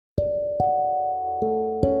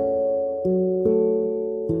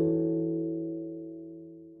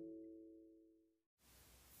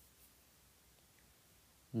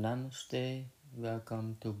Namaste,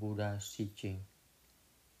 welcome to Buddha's teaching.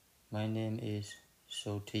 My name is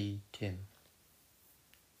Soti Tim.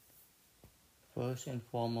 First and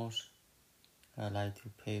foremost, I'd like to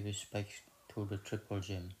pay respect to the Triple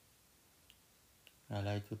Gem. I'd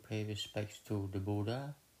like to pay respect to the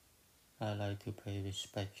Buddha. I'd like to pay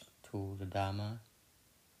respect to the Dharma.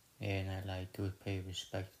 And I'd like to pay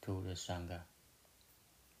respect to the Sangha.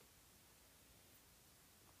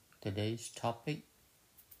 Today's topic,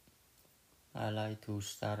 I'd like to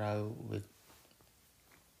start out with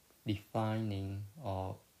defining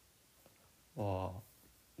or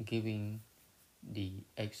giving the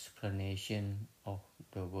explanation of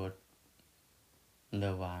the word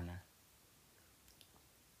nirvana.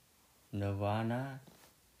 Nirvana,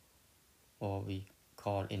 or we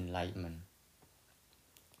call enlightenment.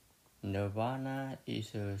 Nirvana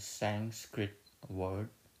is a Sanskrit word,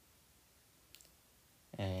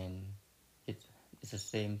 and it's the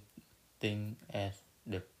same thing as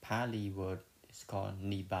the Pali word is called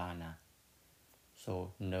nibbana.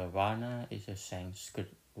 So nirvana is a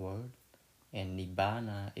Sanskrit word, and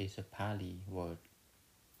nibbana is a Pali word.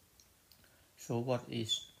 So what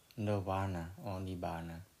is nirvana or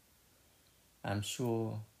nibbana? I'm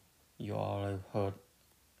sure you all have heard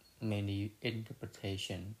many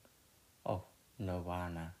interpretations of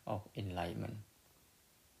nirvana, of enlightenment.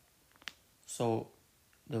 So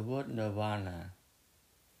the word nirvana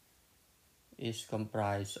is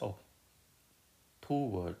comprised of two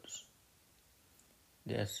words.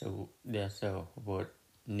 There's a word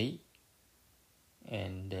ni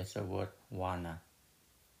and there's a word vana,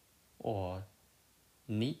 or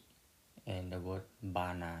ni and the word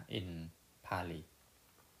bana in Pali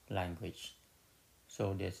language.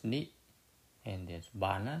 So there's ni and there's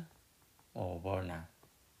bana or varna.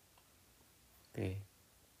 Okay,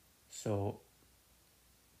 so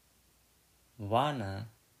vana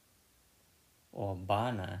or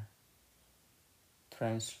bana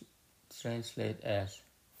translate as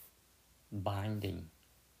binding,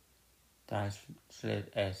 translate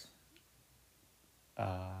as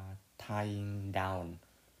tying down.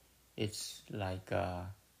 It's like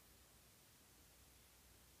a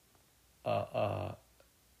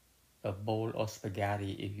bowl of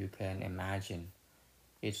spaghetti, if you can imagine.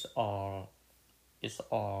 It's all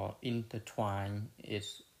intertwined.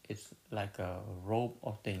 It's like a rope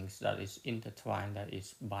of things that is intertwined, that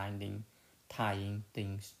is binding, tying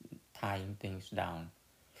things down.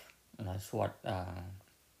 And that's what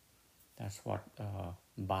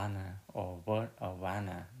bana or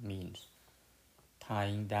vana means.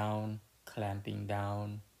 Tying down, clamping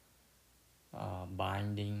down,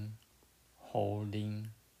 binding, holding,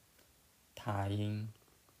 tying,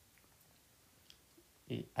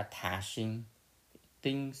 attaching,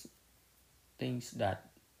 things that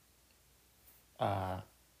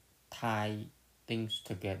tie things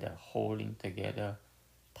together, holding together,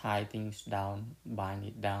 tie things down, bind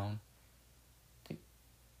it down,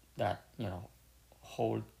 that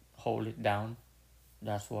hold it down.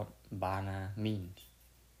 That's what bana means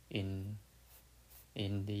in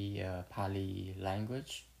the Pali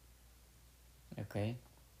language. Okay,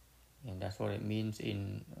 and that's what it means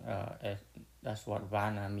that's what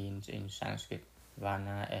vana means in Sanskrit.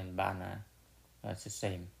 Vana and bana, that's the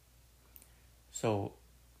same. So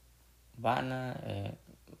vana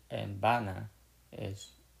and bana is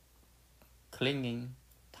clinging,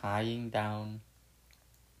 tying down,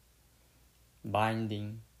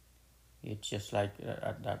 binding. It's just like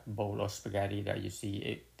that bowl of spaghetti that you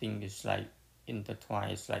see. Thing is like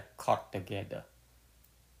intertwined. It's like caught together.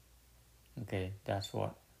 Okay, that's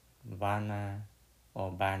what vana or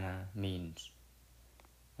bana means.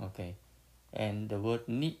 Okay, and the word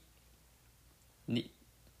ni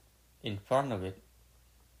in front of it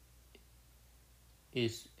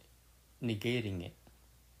is negating it.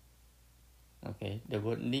 Okay, the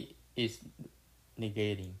word ni is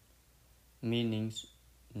negating, meaning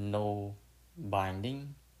no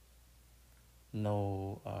binding,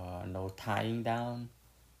 no tying down,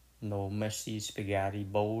 no messy spaghetti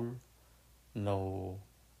bowl, no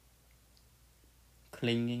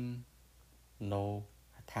clinging, no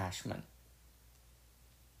attachment.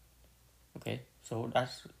 Okay, so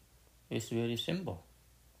it's very simple.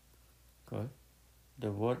 Okay,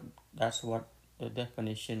 that's what the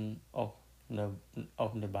definition of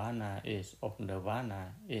nibbana is, of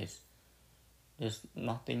nirvana is. There's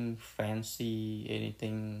nothing fancy,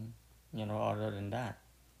 anything, other than that.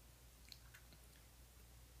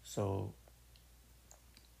 So,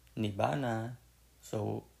 nibbana,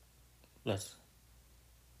 so let's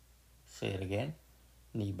say it again.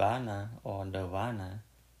 Nibbana or nirvana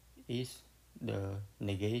is the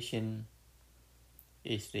negation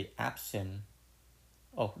is the absence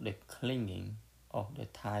of the clinging, of the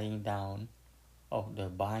tying down, of the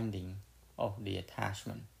binding, of the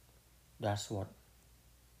attachment. That's what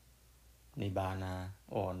Nibbana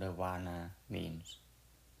or Nirvana means.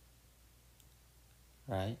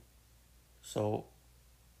 Right? So,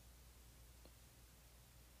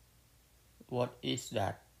 what is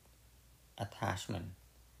that attachment?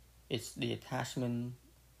 It's the attachment,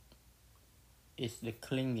 it's the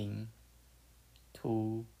clinging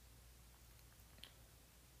to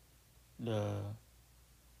the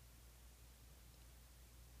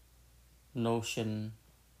notion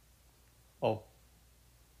of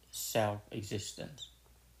self-existence.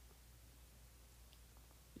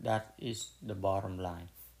 That is the bottom line.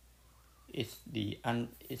 It's the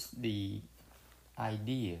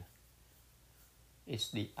idea. It's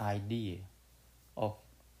the idea of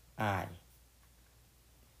I.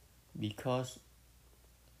 Because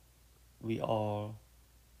we all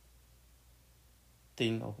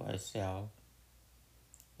think of ourselves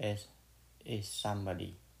as a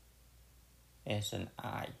somebody, as an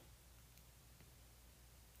I.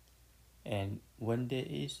 And when there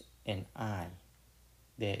is an I,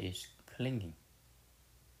 there is clinging.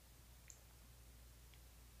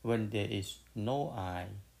 When there is no I,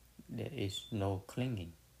 there is no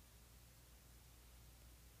clinging.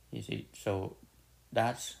 You see, so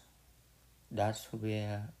that's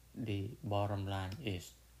where the bottom line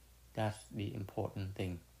is. That's the important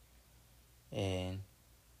thing. And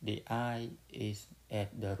the I is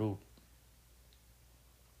at the root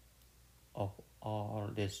of all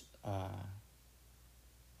this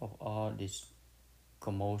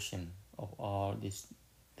commotion, of all this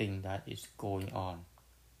thing that is going on.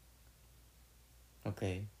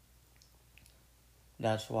 Okay,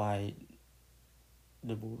 that's why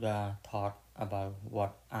the Buddha taught about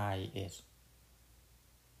what I is,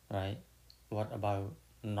 right? What about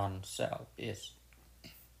non-self is.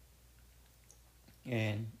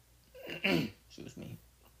 And excuse me.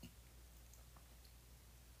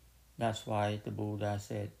 That's why the Buddha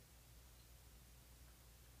said,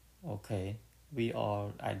 okay, we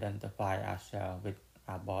all identify ourselves with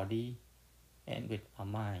our body and with our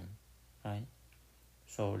mind, right?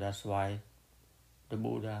 So that's why the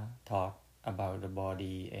Buddha taught about the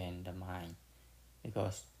body and the mind,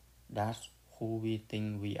 because that's who we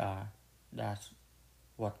think we are. That's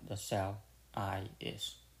what the self-I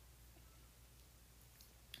is.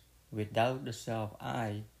 Without the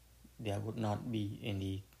self-I, there would not be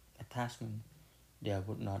any attachment, there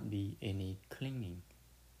would not be any clinging,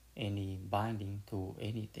 any binding to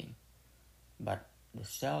anything. But the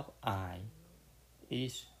self-I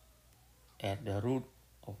is at the root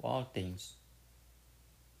of all things,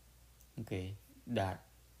 okay, that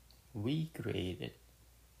we create,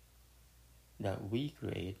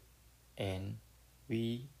 and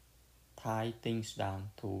we tie things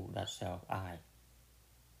down to that self-I,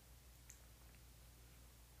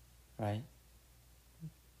 right?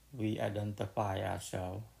 We identify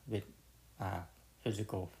ourselves with our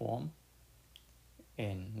physical form,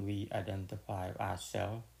 and we identify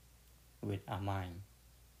ourselves with our mind.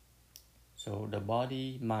 So the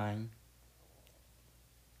body-mind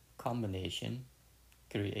combination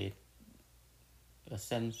creates a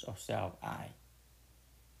sense of self-I.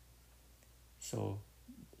 So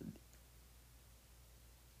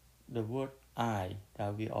the word I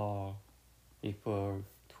that we all refer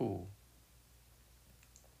to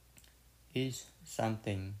is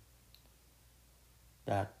something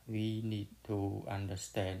that we need to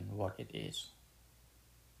understand what it is.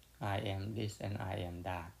 I am this and I am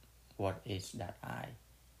that. What is that I?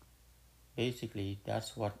 Basically,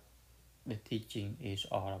 that's what the teaching is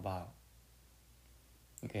all about.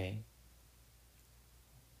 Okay?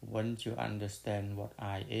 Once you understand what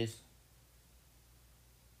I is,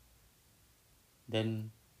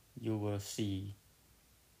 then you will see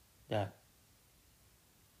that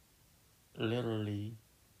literally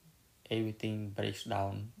everything breaks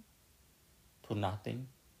down to nothing,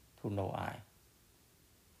 to no I,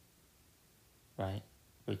 right?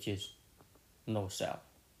 Which is no self.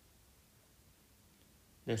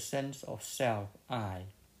 The sense of self-I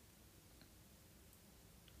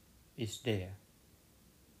is there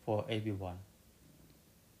for everyone.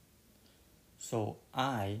 So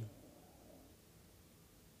I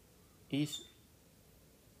is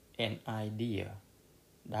an idea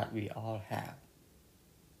that we all have.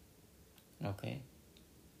 Okay?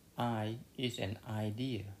 I is an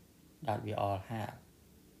idea that we all have.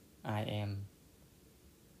 I am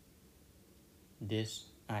this,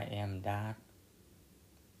 I am that,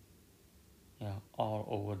 all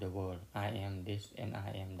over the world. I am this and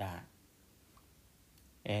I am that.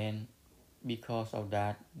 And because of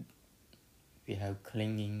that, we have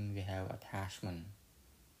clinging, we have attachment.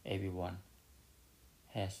 Everyone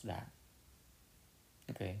has that.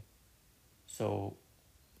 Okay, so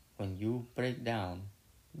when you break down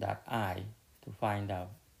that I to find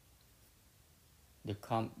out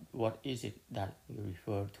what is it that we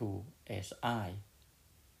refer to as I,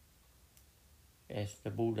 as the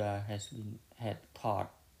Buddha had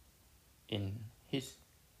taught in his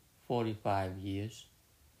 45 years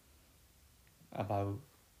about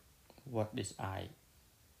what this I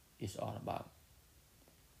is all about.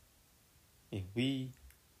 If we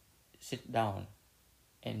sit down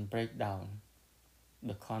and break down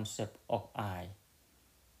the concept of I,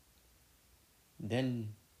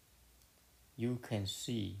 then you can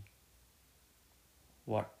see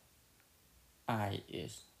what I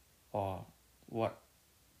is or what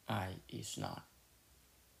I is not.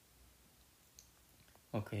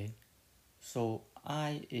 Okay, so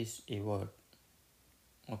I is a word.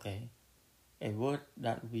 Okay, a word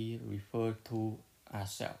that we refer to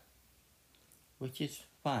ourselves, which is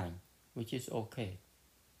fine, which is okay.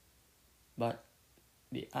 But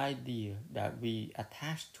the idea that we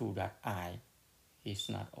attach to that I is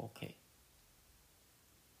not okay.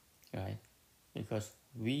 Right? Because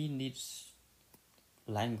we need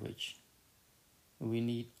language, we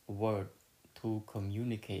need word to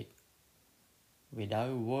communicate.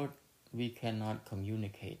 Without word, we cannot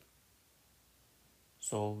communicate.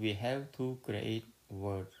 So we have to create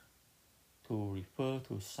words to refer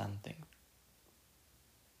to something.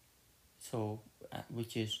 So,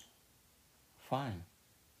 which is fine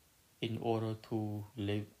in order to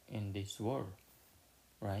live in this world,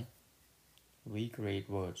 right? We create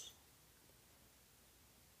words.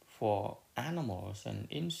 For animals and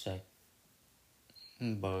insects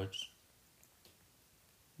and birds,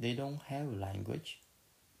 they don't have language,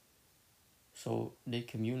 so they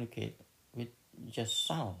communicate with just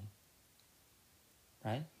sound,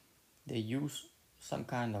 right? They use some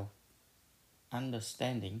kind of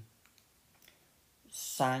understanding,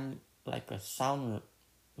 sign like a sound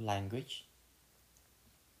language,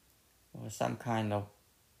 or some kind of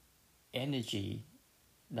energy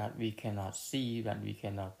that we cannot see, that we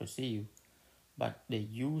cannot perceive, but they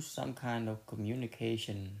use some kind of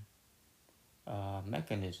communication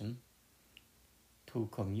mechanism to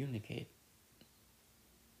communicate.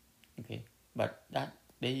 Okay, but that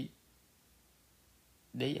they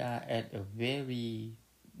are at a very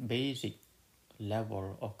basic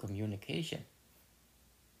level of communication.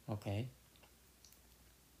 Okay,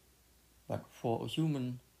 but for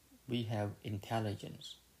human, we have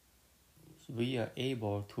intelligence. So we are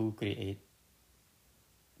able to create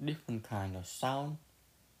different kind of sound,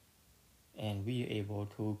 and we are able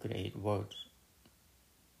to create words.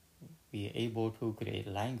 We are able to create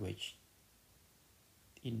language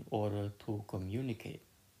in order to communicate.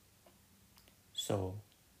 So,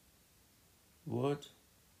 words,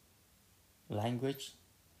 language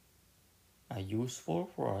are useful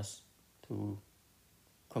for us to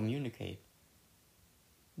communicate.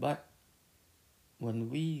 But when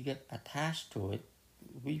we get attached to it,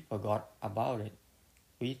 we forgot about it.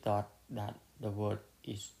 We thought that the word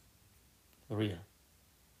is real.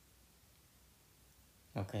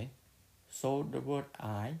 Okay? So the word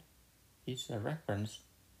I is a reference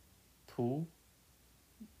to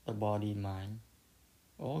the body-mind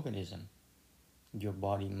organism. Your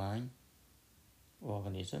body-mind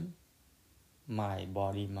organism, my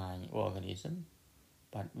body-mind organism,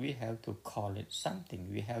 but we have to call it something.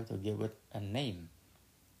 We have to give it a name.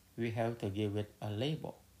 We have to give it a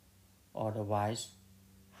label. Otherwise,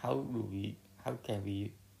 how can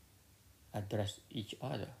we address each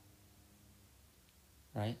other?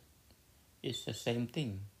 Right? It's the same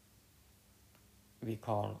thing. We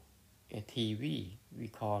call a TV, we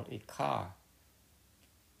call a car,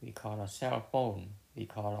 we call a cell phone, we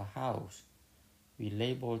call a house. We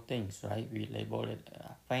label things, right? We label it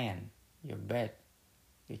a fan, your bed,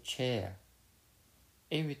 your chair,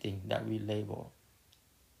 everything that we label.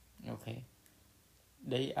 Okay?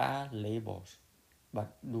 They are labels,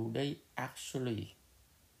 but do they actually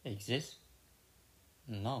exist?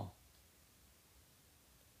 No.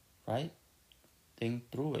 Right?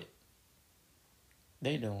 Think through it.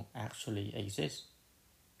 They don't actually exist.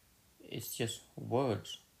 It's just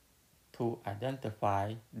words to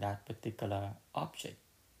identify that particular object.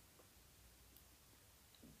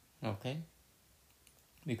 Okay?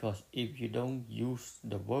 Because if you don't use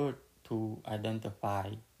the word to identify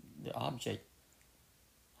the object,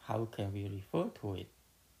 how can we refer to it?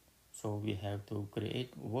 So we have to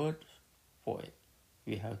create words for it.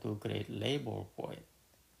 We have to create label for it.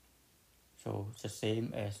 So it's the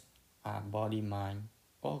same as our body-mind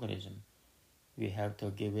organism. we have to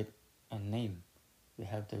give it a name. We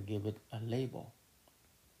have to give it a label.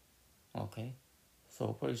 Okay?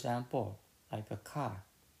 So for example, like a car.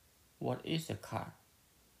 What is a car?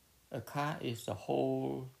 A car is the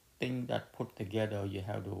whole thing that put together. You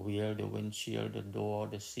have the wheel, the windshield, the door,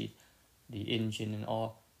 the seat, the engine and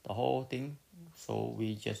all, the whole thing. So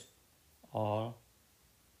we just all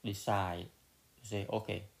decide to say,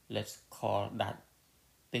 okay, let's call that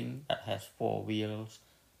thing that has four wheels,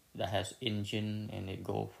 that has engine and it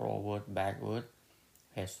go forward, backward,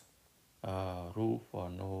 has roof or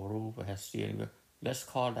no roof, it has steering wheel. Let's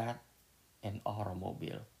call that an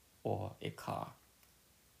automobile or a car.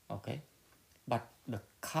 Okay, but the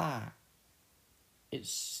car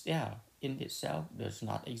itself in itself does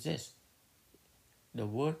not exist. The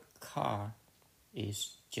word car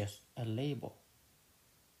is just a label.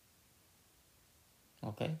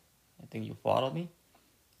 Okay, I think you follow me.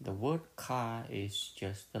 The word car is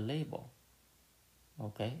just a label.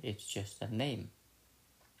 Okay, it's just a name.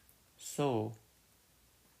 So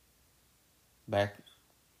back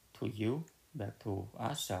to you, back to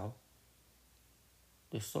ourselves,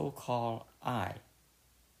 the so-called I,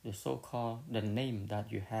 the name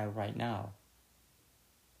that you have right now.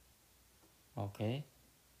 Okay,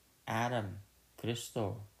 Adam,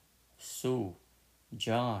 Crystal, Sue,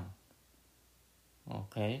 John.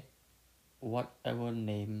 Okay, whatever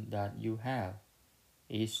name that you have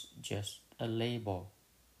is just a label.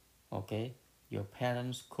 Okay, your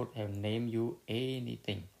parents could have named you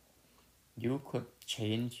anything. You could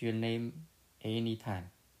change your name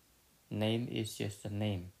anytime. Name is just a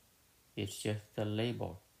name. It's just a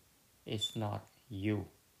label. It's not you.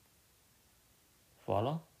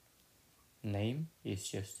 Follow? Name is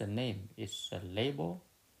just a name. It's a label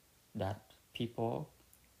that people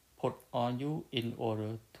put on you in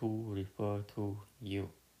order to refer to you.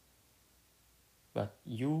 But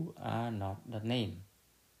you are not the name.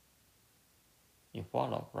 You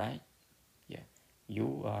follow, right? Yeah.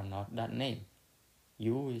 You are not that name.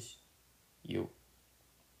 You is you.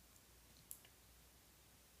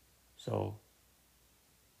 So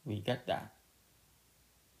we get that.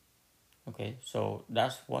 Okay, so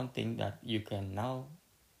that's one thing that you can now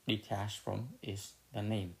detach from is the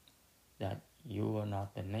name. That you are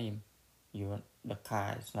not the name. The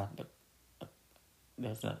car is not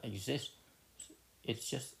does not exist. It's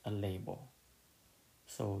just a label.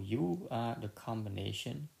 So you are the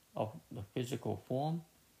combination of the physical form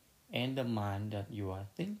and the mind that you are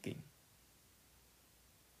thinking.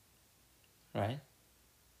 Right?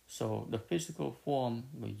 So the physical form,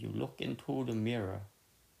 when you look into the mirror,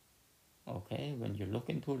 okay, when you look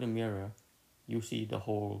into the mirror, you see the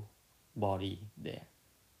whole body there.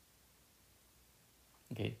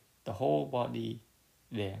 Okay, the whole body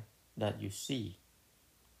there that you see,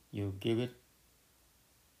 you give it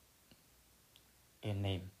a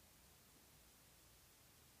name.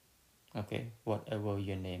 Okay, whatever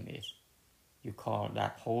your name is, you call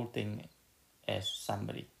that whole thing as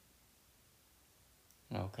somebody.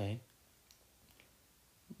 Okay,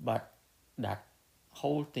 but that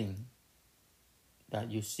whole thing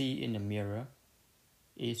that you see in the mirror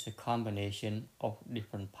is a combination of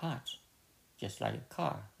different parts, just like a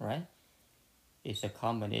car, right? It's a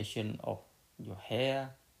combination of your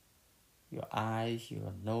hair, your eyes,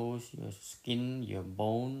 your nose, your skin, your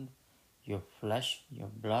bone, your flesh, your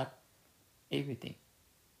blood, everything.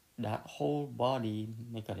 That whole body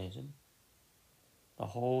mechanism, the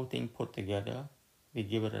whole thing put together, we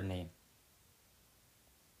give it a name.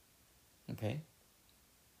 Okay?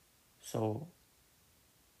 So,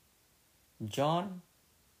 John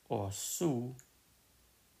or Sue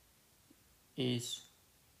is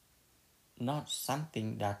not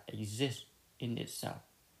something that exists in itself.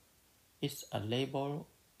 It's a label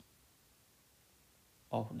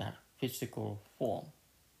of that physical form.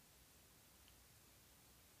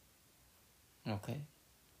 Okay?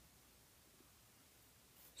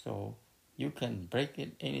 So you can break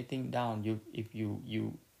it anything down. If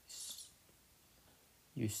you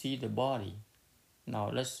see the body. Now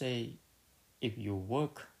let's say if you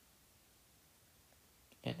work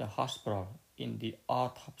at the hospital in the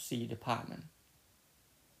autopsy department,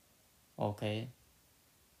 okay,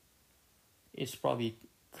 it's probably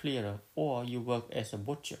clearer. Or you work as a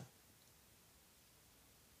butcher.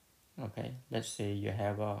 Okay, let's say you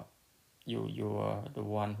have you are the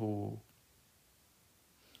one who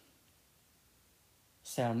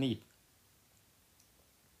sell meat.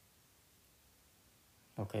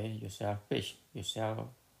 Okay, you sell fish, you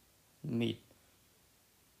sell meat,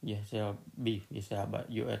 you sell beef,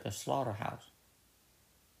 but you're at a slaughterhouse.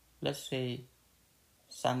 Let's say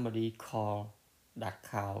somebody call that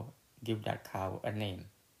cow, give that cow a name.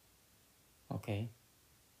 Okay,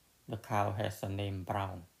 the cow has the name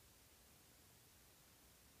Brown.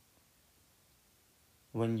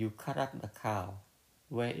 When you cut up the cow,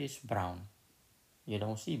 where is Brown? You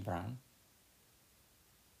don't see Brown.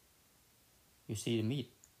 You see the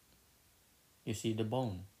meat. You see the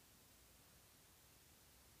bone.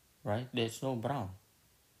 Right? There's no Brown.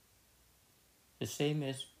 The same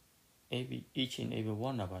as each and every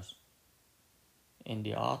one of us. In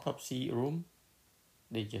the autopsy room,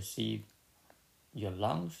 they just see your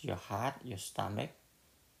lungs, your heart, your stomach,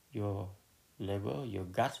 your liver, your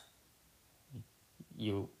gut.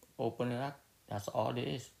 You open it up. That's all there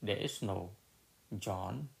is. There is no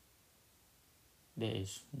John. There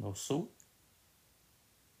is no Sue.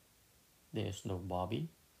 There is no Bobby.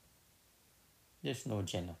 There's no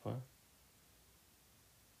Jennifer.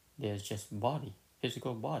 There's just body,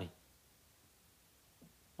 physical body.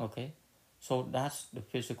 Okay? So that's the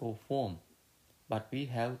physical form. But we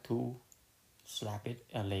have to slap it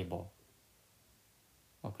a label.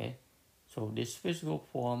 Okay? So this physical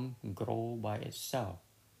form grows by itself.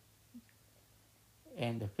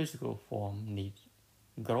 And the physical form needs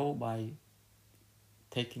grow by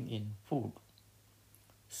taking in food.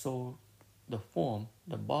 So the form,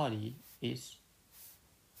 the body, is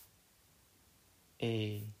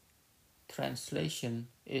a translation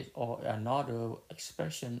is or another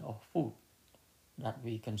expression of food that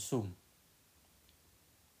we consume.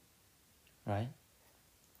 Right?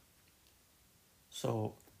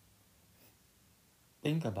 So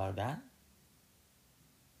think about that.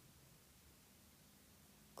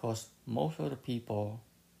 Because most of the people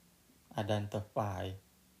identify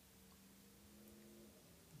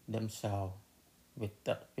themselves with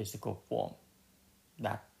the physical form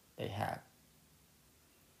that they have.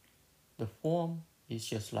 The form is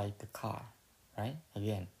just like the car, right?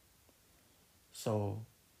 Again. So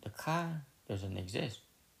the car doesn't exist.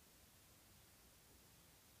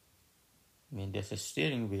 I mean, there's a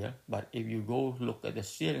steering wheel, but if you go look at the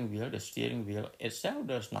steering wheel itself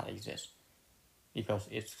does not exist because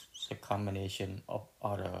it's a combination of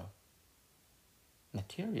other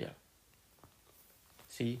material.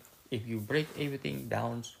 See, if you break everything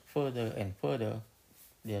down further and further,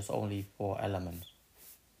 there's only 4 elements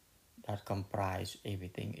that comprise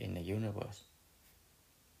everything in the universe.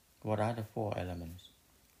 What are the 4 elements?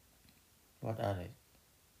 What are they?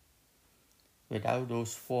 Without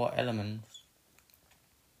those 4 elements,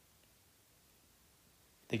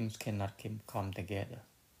 things cannot come together.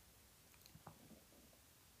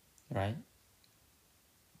 Right?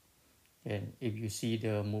 And if you see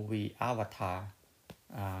the movie Avatar,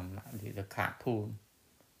 the cartoon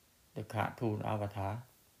Avatar,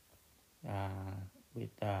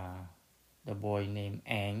 with the boy named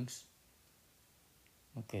Aang.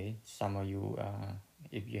 Okay, some of you,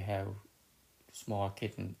 if you have small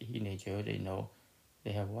kids and teenager, they know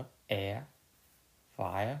they have what? Air,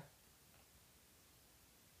 fire,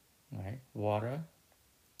 right? Water,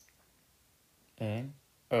 and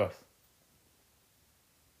earth.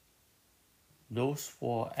 Those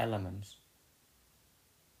 4 elements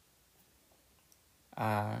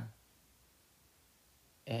are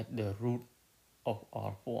at the root of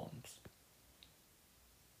all forms.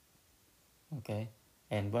 Okay,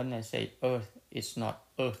 and when I say earth, it's not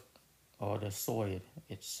earth or the soil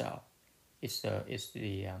itself. It's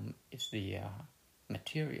the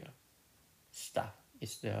material stuff.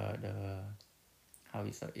 It's the how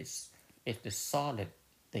is it? It's the solid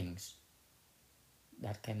things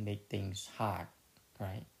that can make things hard,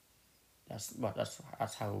 right?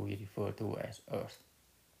 That's how we refer to as earth.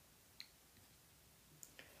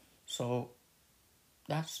 So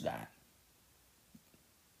that's that.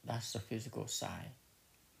 That's the physical side.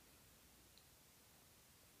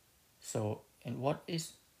 So, and what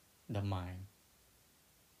is the mind?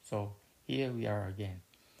 So here we are again.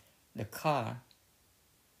 The car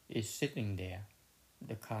is sitting there.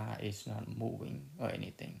 The car is not moving or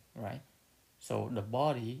anything, right? So the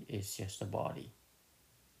body is just a body.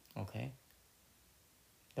 Okay?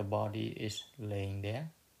 The body is laying there.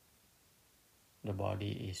 The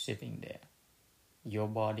body is sitting there. Your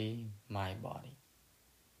body, my body.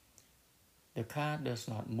 The car does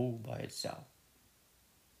not move by itself.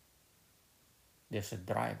 There's a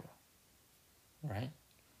driver, right?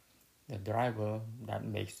 The driver that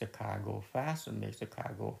makes the car go fast and makes the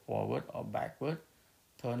car go forward or backward,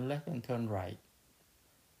 turn left and turn right,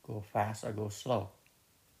 go fast or go slow.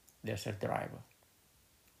 There's a driver.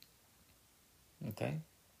 Okay?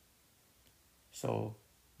 So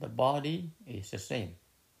the body is the same.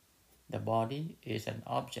 The body is an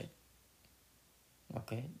object.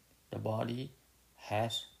 Okay? The body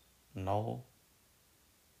has no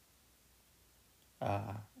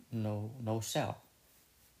no cell.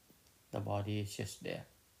 The body is just there.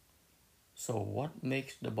 So what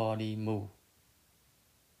makes the body move?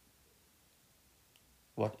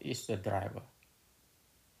 What is the driver?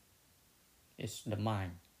 It's the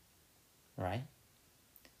mind, right?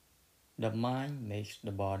 The mind makes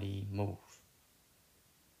the body move.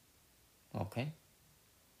 Okay?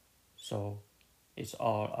 So it's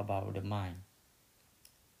all about the mind.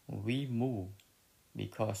 We move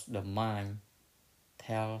because the mind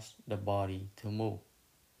tells the body to move.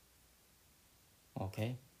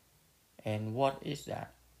 Okay? And what is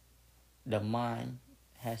that? The mind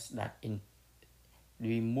has that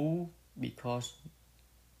we move because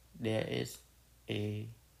there is an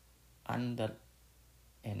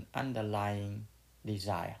underlying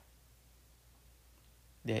desire.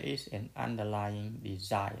 There is an underlying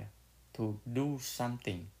desire to do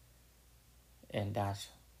something, and that's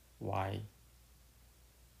why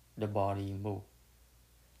the body moves.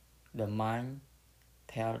 The mind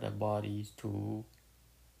tells the body to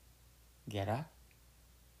get up.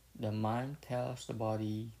 The mind tells the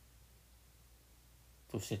body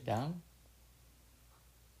to sit down.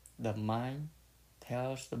 The mind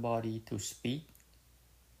tells the body to speak.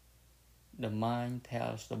 The mind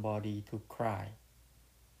tells the body to cry.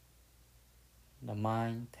 The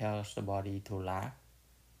mind tells the body to laugh.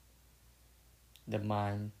 The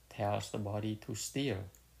mind tells the body to steal.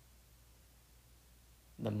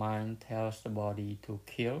 The mind tells the body to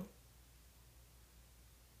kill.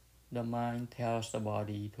 The mind tells the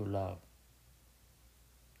body to love.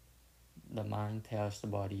 The mind tells the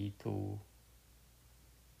body to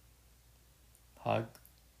hug.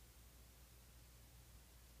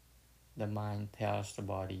 The mind tells the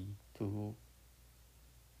body to,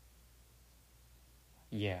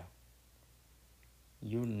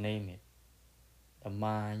 you name it. The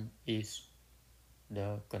mind is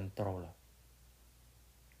the controller,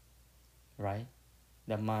 right?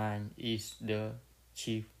 The mind is the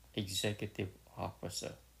chief executive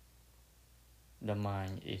officer. The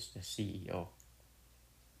mind is the CEO.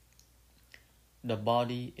 The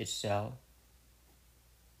body itself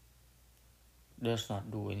does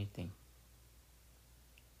not do anything.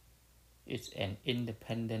 It's an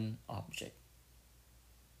independent object.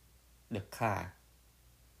 The car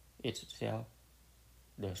itself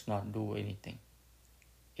does not do anything.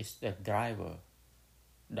 It's the driver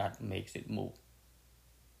that makes it move.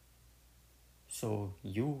 So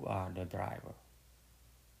you are the driver.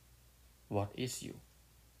 What is you?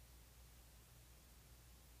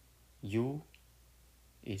 You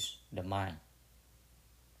is the mind.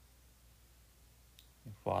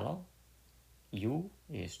 You follow? You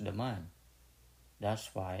is the mind. That's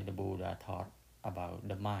why the Buddha taught about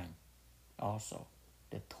the mind also.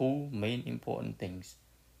 The two main important things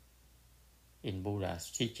in Buddha's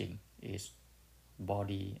teaching is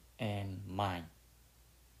body and mind.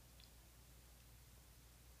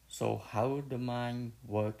 So how the mind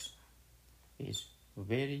works is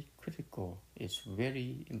very critical. It's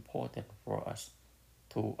very important for us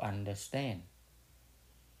to understand.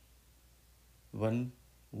 When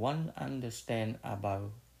one understands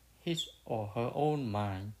about his or her own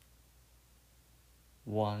mind,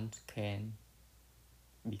 one can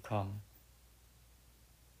become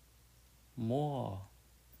more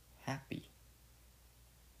happy,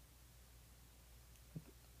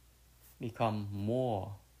 become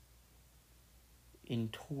more in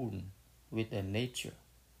tune with the nature.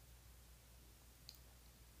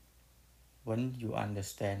 When you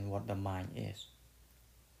understand what the mind is.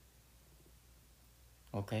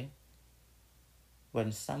 Okay?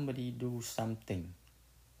 When somebody do something,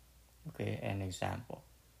 okay, an example.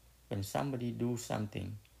 When somebody do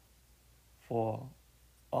something, for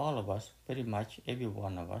all of us, pretty much every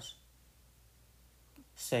one of us,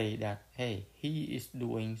 say that, hey, he is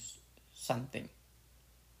doing something,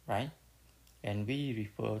 right? And we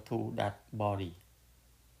refer to that body.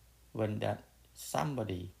 When that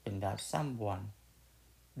someone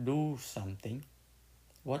do something,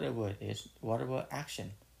 whatever it is, whatever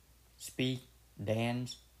action, speak,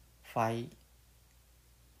 dance, fight,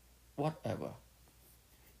 whatever,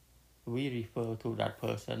 we refer to that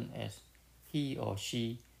person as he or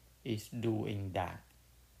she is doing that.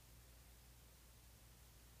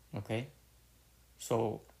 Okay?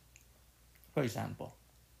 So, for example,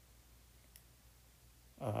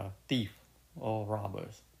 thief or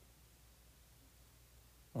robbers,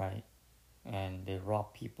 right? And they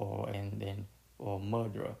rob people and then, or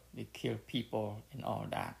murderer, they kill people and all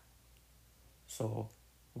that. So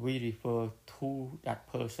we refer to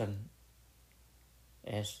that person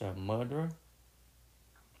as a murderer,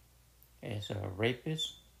 as a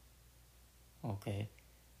rapist, okay,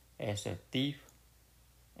 as a thief,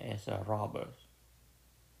 as a robber.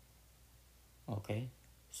 Okay,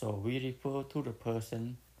 so we refer to the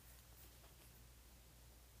person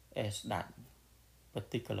as that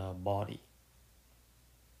particular body.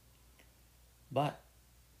 But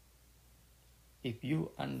if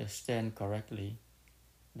you understand correctly,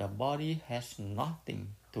 the body has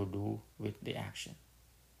nothing to do with the action.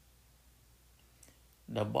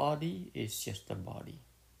 The body is just the body.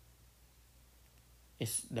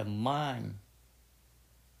 It's the mind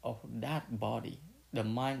of that body, the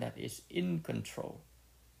mind that is in control,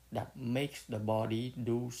 that makes the body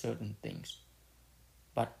do certain things.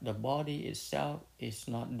 But the body itself is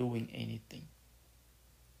not doing anything.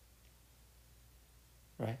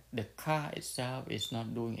 Right? The car itself is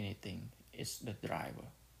not doing anything. It's the driver.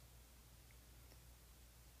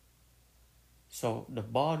 So the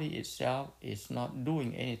body itself is not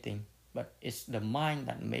doing anything, but it's the mind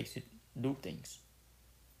that makes it do things.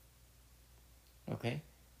 Okay?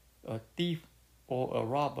 A thief or a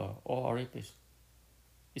robber or a rapist,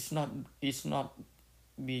 it's not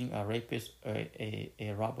being a rapist or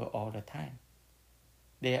a robber all the time.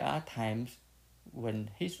 There are times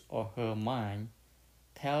when his or her mind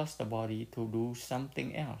tells the body to do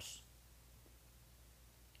something else.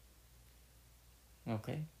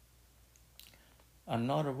 Okay?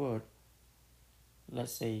 Another word,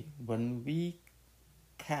 let's say when we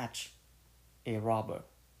catch a robber,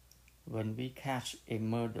 when we catch a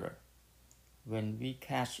murderer, when we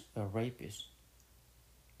catch a rapist,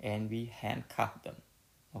 and we handcuff them,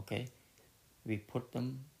 okay? We put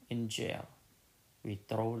them in jail. We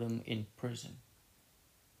throw them in prison.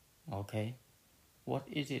 Okay? What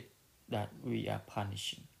is it that we are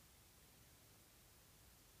punishing?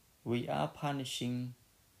 We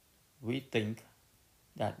think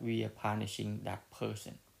that we are punishing that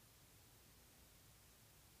person.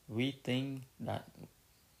 We think that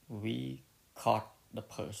we caught the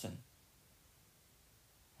person.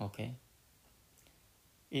 Okay?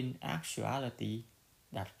 In actuality,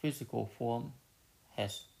 that physical form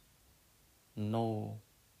has no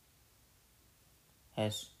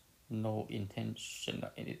intention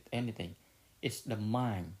or anything. It's the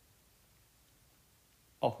mind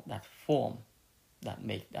of that form that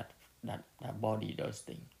make that body does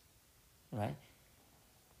things, right?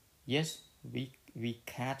 Yes, we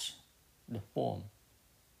catch the form,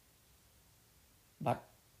 but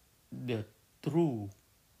the true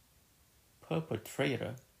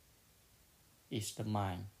perpetrator is the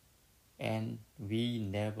mind, and we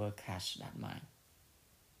never catch that mind.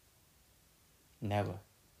 Never.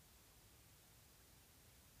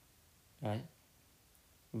 Right?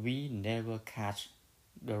 We never catch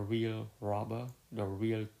the real robber, the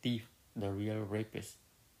real thief, the real rapist.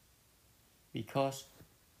 Because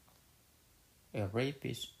a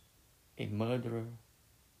rapist, a murderer,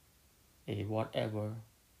 a whatever,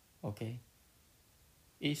 okay,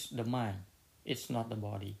 is the mind. It's not the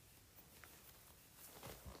body.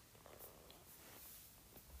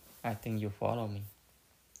 I think you follow me.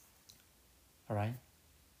 Alright?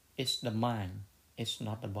 It's the mind. It's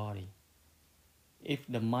not the body. If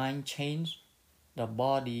the mind changes, the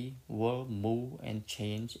body will move and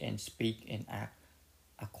change and speak and act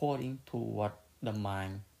according to what the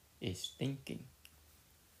mind is thinking.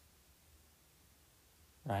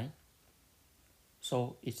 Right?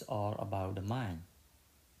 So it's all about the mind.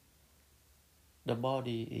 The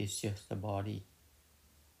body is just the body.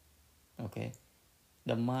 Okay?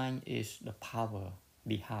 The mind is the power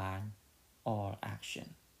behind all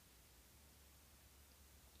action.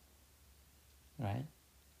 Right?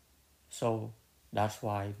 So that's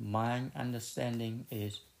why mind understanding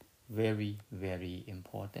is very, very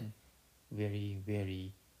important, very,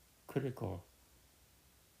 very critical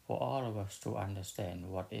for all of us to understand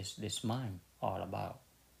what is this mind all about.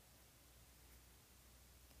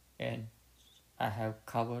 And I have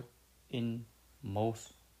covered in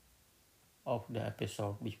most of the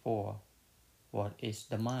episode before what is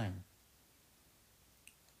the mind.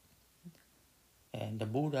 And the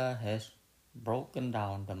Buddha has broken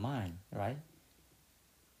down the mind, right,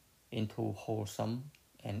 into wholesome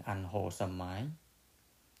and unwholesome mind.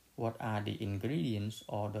 What are the ingredients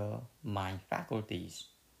or the mind faculties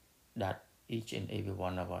that each and every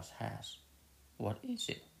one of us has? What is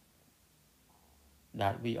it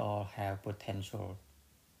that we all have potential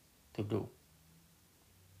to do?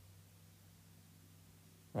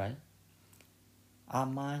 Right? Our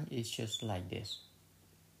mind is just like this.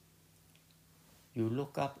 You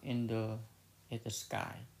look up at the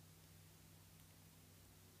sky,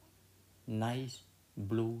 nice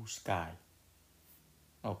blue sky.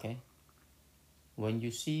 Okay? When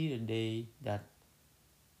you see the day that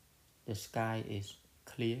the sky is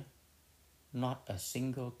clear, not a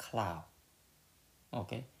single cloud.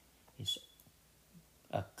 Okay, it's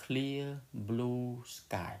a clear blue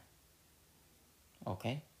sky.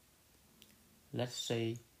 Okay, let's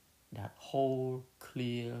say that whole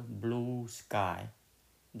clear blue sky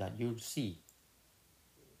that you see,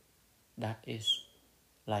 that is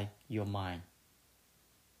like your mind.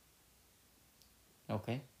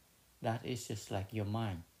 Okay, that is just like your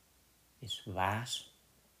mind. It's vast,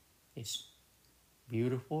 it's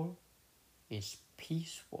beautiful, it's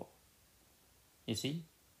peaceful. You see,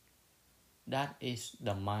 that is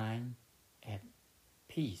the mind at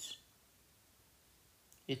peace.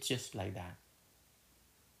 It's just like that.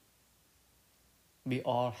 We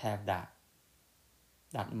all have that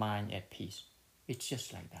mind at peace. It's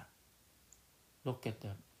just like that. Look at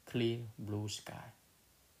the clear blue sky.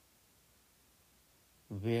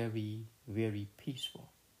 Very, very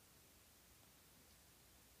peaceful.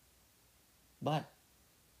 But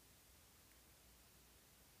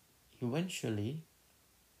eventually,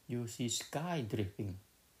 you see sky drifting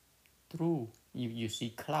through, you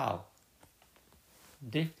see cloud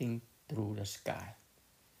drifting through the sky.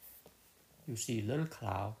 You see little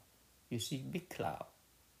cloud, you see big cloud.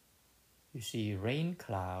 You see rain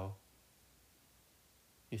cloud,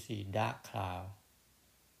 you see dark cloud,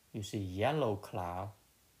 you see yellow cloud,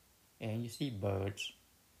 and you see birds,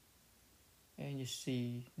 and you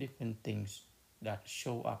see different things that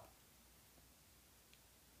show up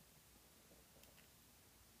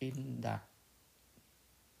in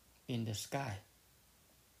the sky.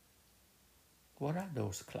 What are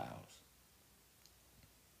those clouds?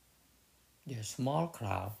 They're small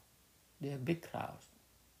clouds, they're big clouds.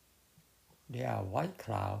 They are white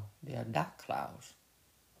clouds, they are dark clouds.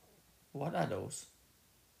 What are those?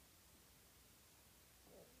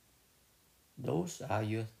 Those are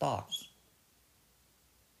your thoughts.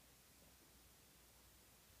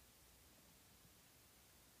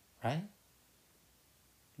 Right?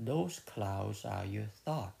 Those clouds are your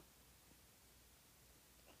thought.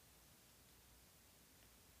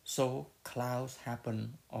 So clouds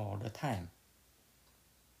happen all the time.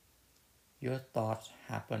 Your thoughts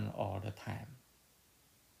happen all the time.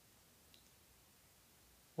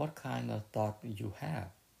 What kind of thought you have?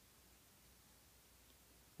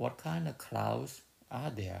 What kind of clouds are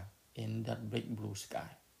there in that big blue sky?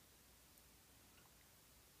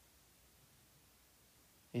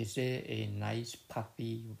 Is there a nice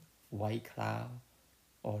puffy white cloud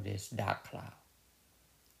or this dark cloud?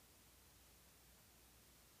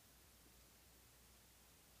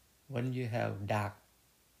 When you have dark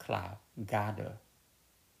cloud gather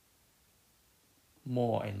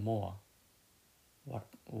more and more,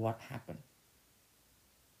 what happened?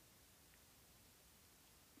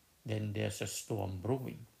 Then there's a storm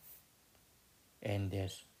brewing and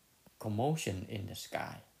there's commotion in the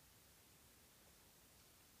sky.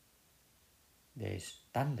 There's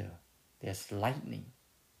thunder, there's lightning.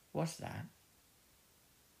 What's that?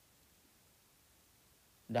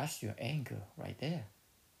 That's your anger right there.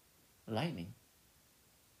 Lightning.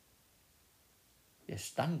 There's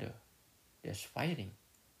thunder, there's fighting,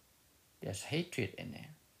 there's hatred in there.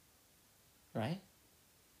 Right?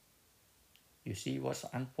 You see what's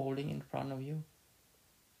unfolding in front of you?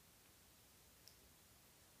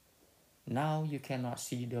 Now you cannot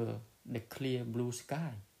see the clear blue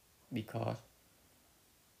sky because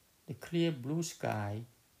the clear blue sky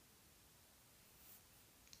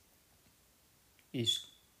is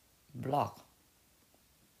blocked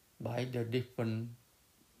by the different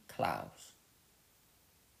clouds.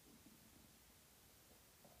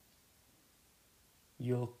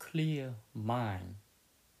 Your clear mind,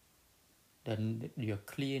 your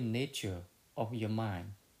clear nature of your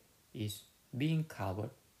mind is being covered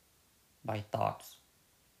by thoughts.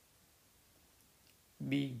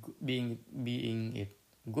 Being it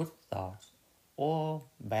good thoughts or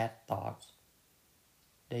bad thoughts,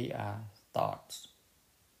 they are thoughts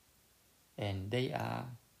and they are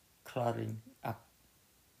cluttering up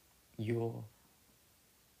your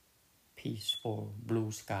peaceful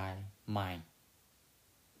blue sky mind.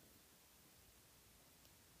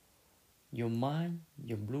 Your mind,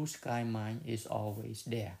 your blue sky mind is always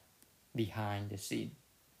there, behind the scene.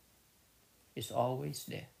 It's always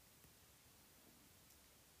there.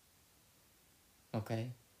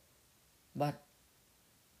 Okay? But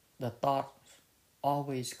the thoughts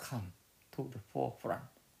always come to the forefront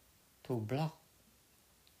to block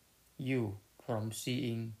you from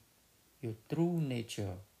seeing your true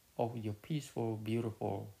nature of your peaceful,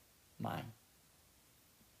 beautiful mind.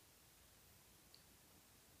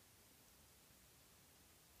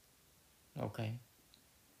 Okay?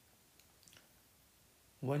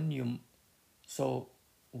 So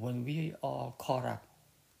when we are caught up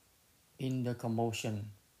in the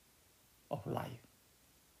commotion of life,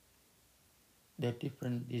 the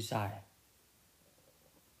different desire,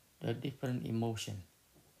 the different emotion,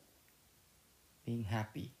 being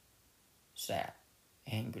happy, sad,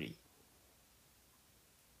 angry,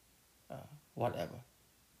 whatever.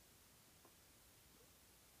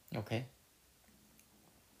 Okay?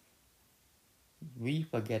 We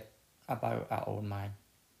forget about our own mind.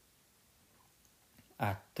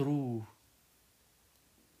 A true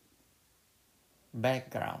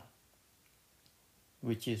background,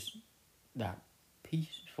 which is that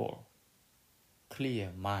peaceful, clear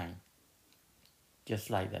mind, just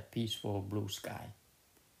like that peaceful blue sky.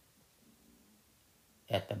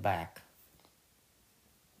 At the back,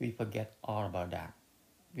 we forget all about that.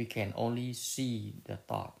 We can only see the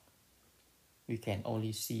thought. We can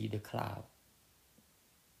only see the cloud.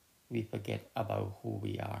 We forget about who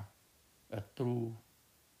we are, a true,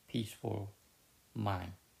 peaceful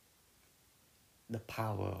mind, the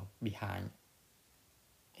power behind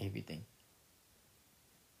everything.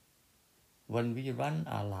 When we run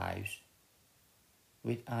our lives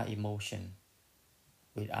with our emotion,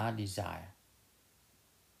 with our desire,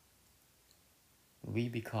 we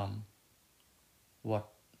become what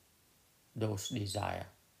those desire,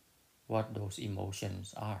 what those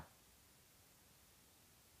emotions are.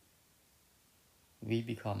 We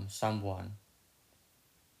become someone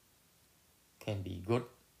can be good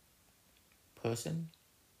person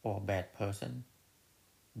or bad person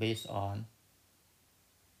based on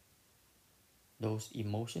those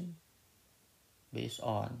emotions, based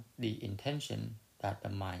on the intention that the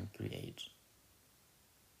mind creates.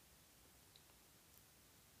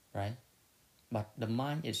 Right? But the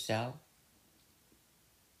mind itself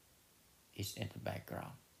is in the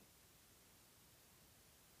background.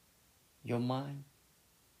 Your mind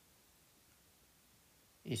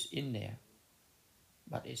is in there,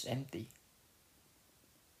 but it's empty.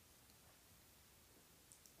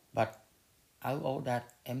 But out of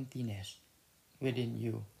that emptiness within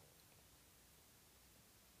you,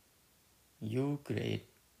 you create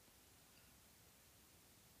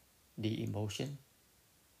the emotion,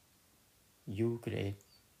 you create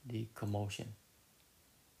the commotion.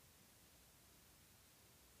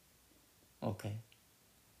 Okay.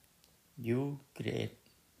 You create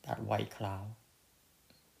that white cloud.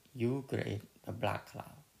 You create the black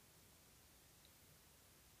cloud.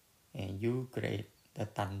 And you create the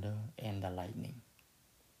thunder and the lightning.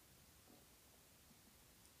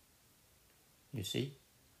 You see?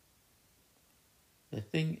 The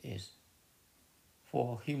thing is,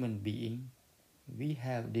 for human being, we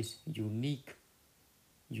have this unique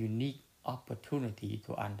opportunity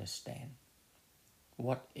to understand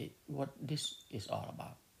what this is all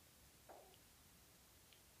about.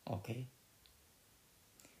 Okay?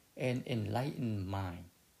 An enlightened mind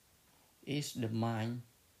is the mind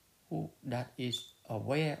that is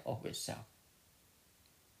aware of itself.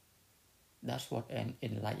 That's what an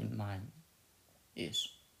enlightened mind is.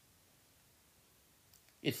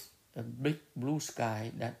 It's a big blue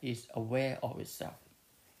sky that is aware of itself.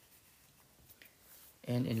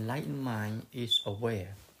 An enlightened mind is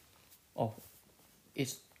aware of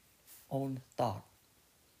its own thought,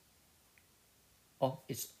 of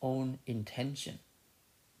its own intention,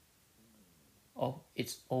 of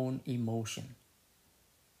its own emotion.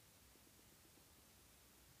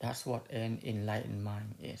 That's what an enlightened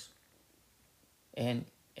mind is. And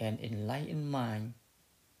an enlightened mind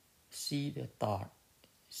see the thought,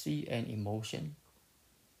 see an emotion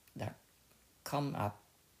that come up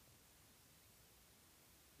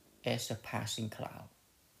as a passing cloud.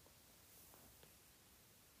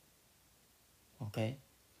 Okay?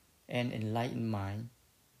 An enlightened mind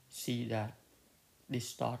see that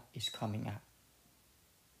this thought is coming up,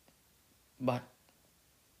 but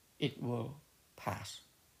it will pass.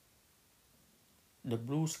 The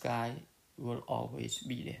blue sky will always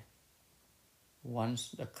be there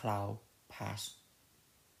once the cloud pass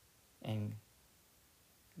and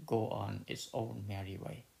go on its own merry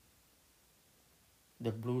way.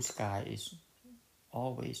 The blue sky is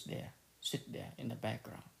always there, sit there in the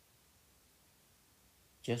background,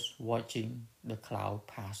 just watching the cloud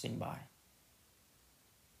passing by,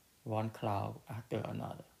 one cloud after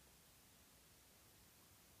another.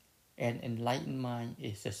 An enlightened mind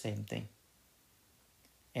is the same thing.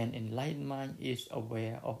 An enlightened mind is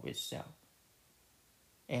aware of itself.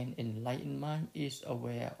 An enlightened mind is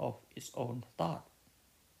aware of its own thought,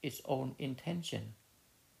 its own intention,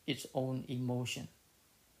 its own emotion.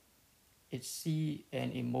 It sees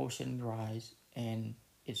an emotion rise and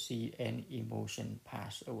it sees an emotion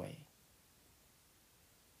pass away.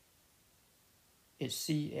 it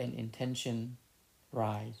see an intention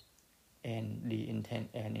rise and the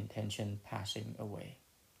intention passing away.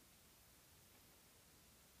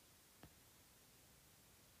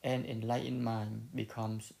 An enlightened mind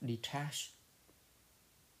becomes detached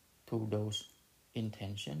to those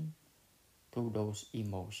intentions, to those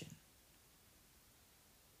emotions.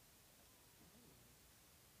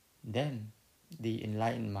 Then the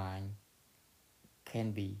enlightened mind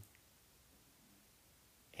can be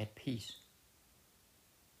at peace.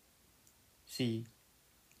 See,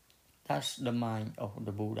 that's the mind of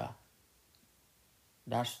the Buddha.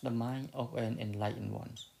 That's the mind of an enlightened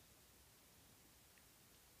one.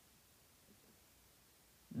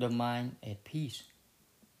 The mind at peace,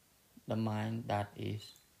 the mind that is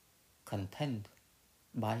content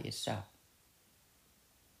by itself,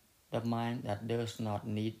 the mind that does not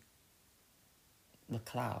need the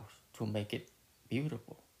clouds to make it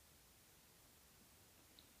beautiful.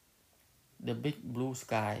 The big blue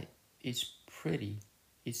sky is pretty,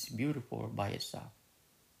 it's beautiful by itself.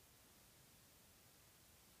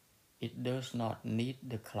 It does not need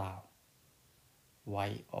the cloud,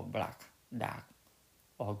 white or black, dark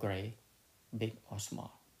or gray, big or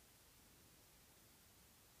small.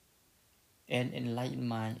 An enlightened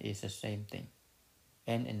mind is the same thing.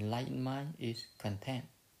 An enlightened mind is content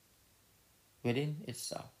within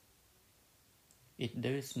itself. It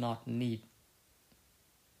does not need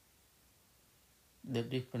the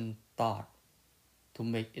different thought to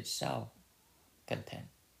make itself content.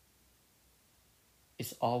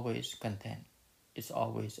 It's always content. It's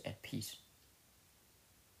always at peace.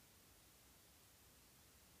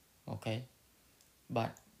 Okay?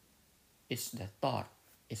 But it's the thought,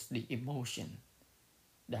 it's the emotion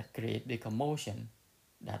that create the commotion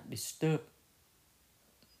that disturb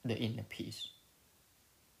the inner peace.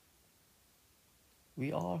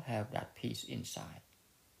 We all have that peace inside.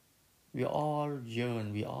 We all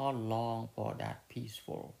yearn, we all long for that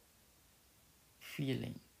peaceful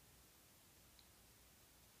feeling.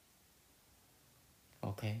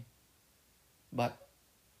 Okay? But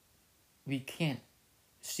we can't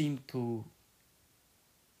seem to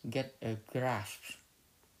get a grasp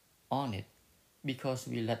on it because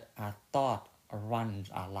we let our thought run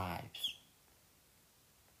our lives.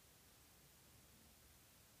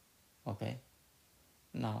 Okay?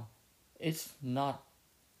 Now, it's not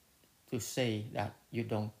to say that you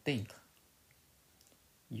don't think.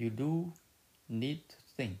 You do need to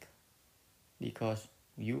think because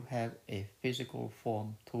you have a physical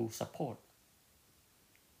form to support.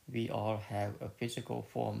 We all have a physical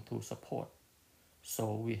form to support.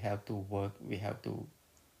 So we have to work, we have to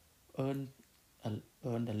earn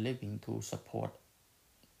a living to support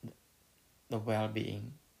the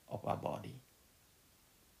well-being of our body.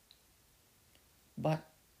 But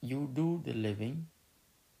you do the living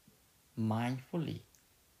mindfully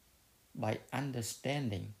by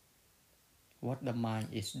understanding what the mind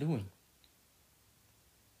is doing.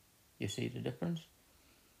 You see the difference?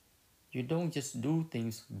 You don't just do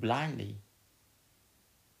things blindly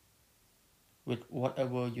with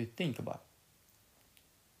whatever you think about.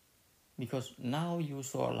 Because now you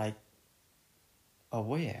sort of like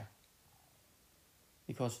aware.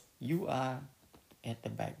 Because you are at the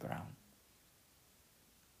background.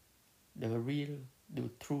 The real, the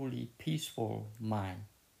truly peaceful mind,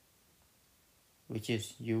 which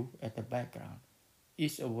is you at the background,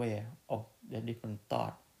 is aware of the different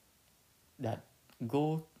thoughts that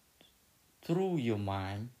go through your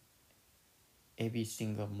mind every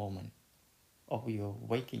single moment of your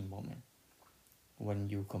waking moment when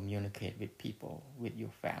you communicate with people, with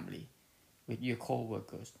your family, with your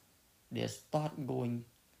co-workers. There's thought going,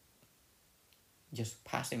 just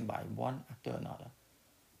passing by one after another.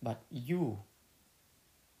 But you,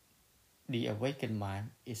 the awakened mind,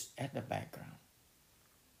 is at the background.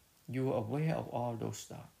 You are aware of all those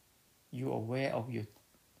thoughts. You are aware of your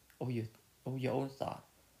own thought.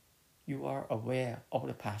 You are aware of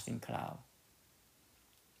the passing cloud.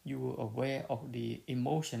 You are aware of the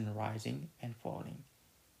emotion rising and falling.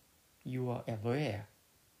 You are aware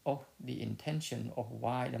of the intention of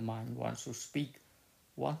why the mind wants to speak,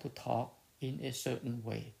 wants to talk in a certain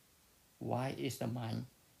way. Why is the mind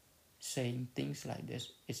saying things like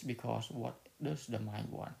this? It's because what does the mind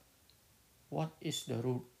want? What is the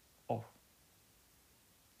root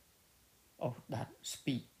of that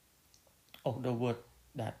speech, of the word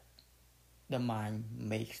that the mind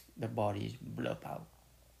makes the body blurb out?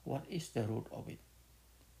 What is the root of it?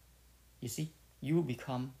 You see, you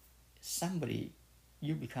become somebody,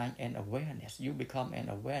 you become an awareness. You become an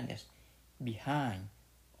awareness behind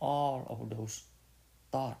all of those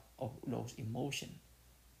thoughts, of those emotions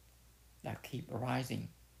that keep rising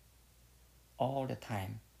all the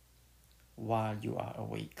time while you are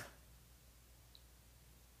awake.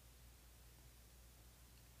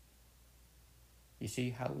 You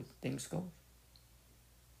see how things go?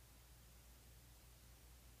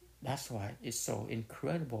 That's why it's so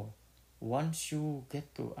incredible. Once you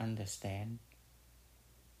get to understand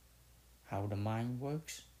how the mind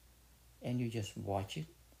works and you just watch it,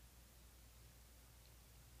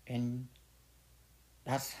 and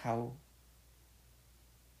that's how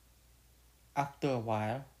after a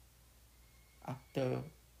while, after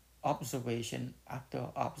observation,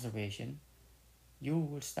 you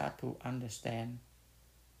will start to understand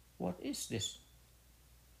what is this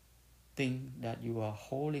thing that you are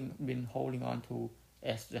been holding on to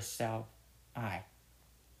as the self I.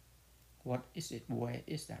 What is it? Where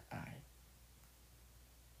is that I?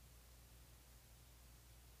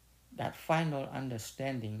 That final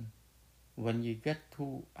understanding, when you get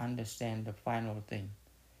to understand the final thing,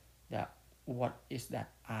 that what is that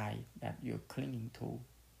I that you're clinging to,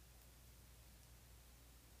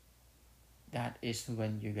 that is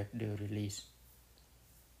when you get the release.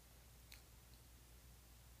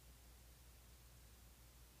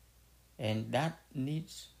 And that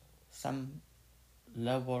needs some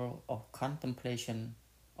level of contemplation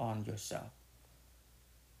on yourself.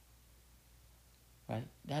 Right?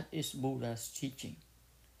 That is Buddha's teaching.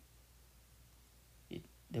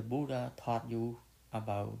 The Buddha taught you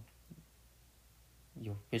about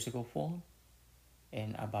your physical form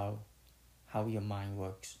and about how your mind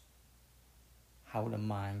works, how the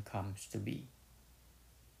mind comes to be.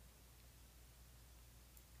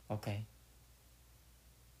 Okay?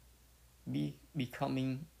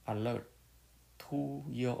 Becoming alert to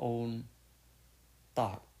your own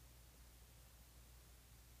thought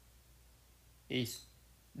is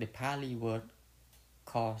the Pali word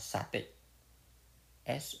called sati.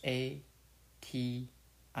 S-A-T-I.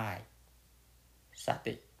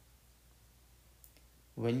 Sati.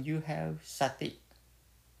 When you have sati,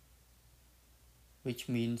 which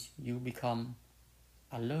means you become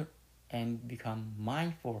alert and become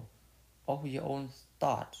mindful of your own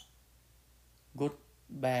thoughts, good,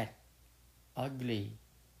 bad, ugly,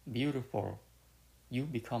 beautiful, you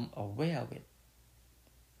become aware of it.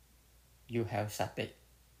 You have sati.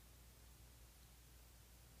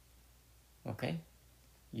 Okay?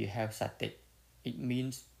 You have sati. It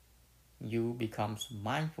means you become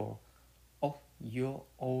mindful of your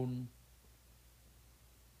own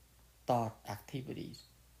thought activities.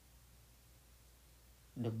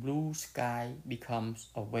 The blue sky becomes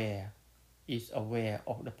aware, is aware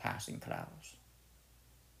of the passing clouds.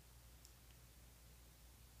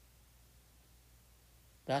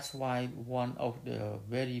 That's why one of the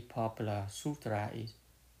very popular sutra is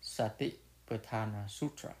Satipatthana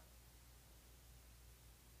Sutra.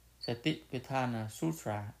 Satipatthana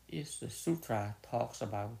Sutra is the sutra talks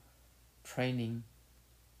about training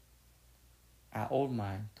our own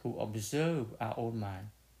mind to observe our own mind,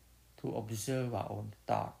 to observe our own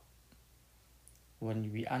thought.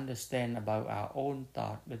 When we understand about our own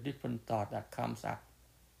thought, the different thought that comes up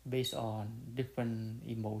based on different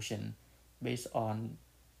emotion, based on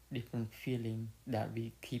different feeling that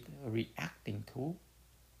we keep reacting to,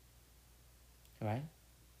 right?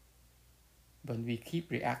 When we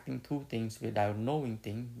keep reacting to things without knowing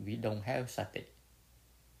things, we don't have sati.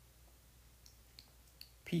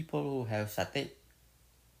 People who have sati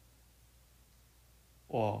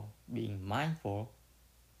or being mindful,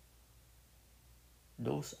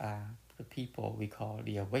 those are the people we call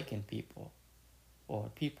the awakened people,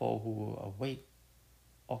 or people who are awake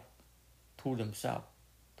to themselves,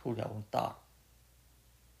 to their own thought.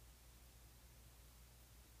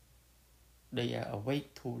 They are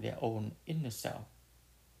awake to their own inner self,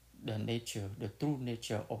 the nature, the true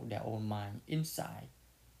nature of their own mind inside,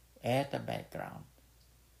 at the background,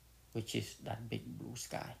 which is that big blue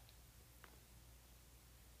sky.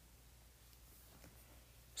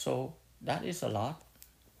 So that is a lot,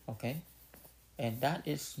 okay? And that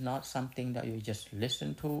is not something that you just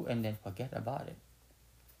listen to and then forget about it.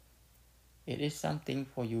 It is something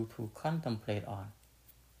for you to contemplate on,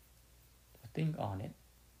 to think on it,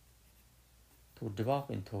 to delve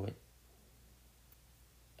into it,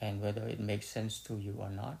 and whether it makes sense to you or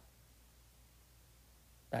not,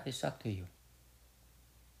 that is up to you.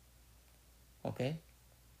 Okay?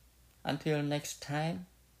 Until next time,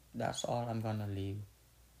 that's all I'm gonna leave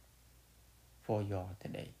for y'all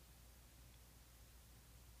today.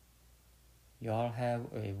 Y'all have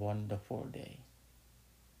a wonderful day.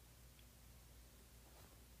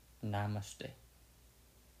 Namaste.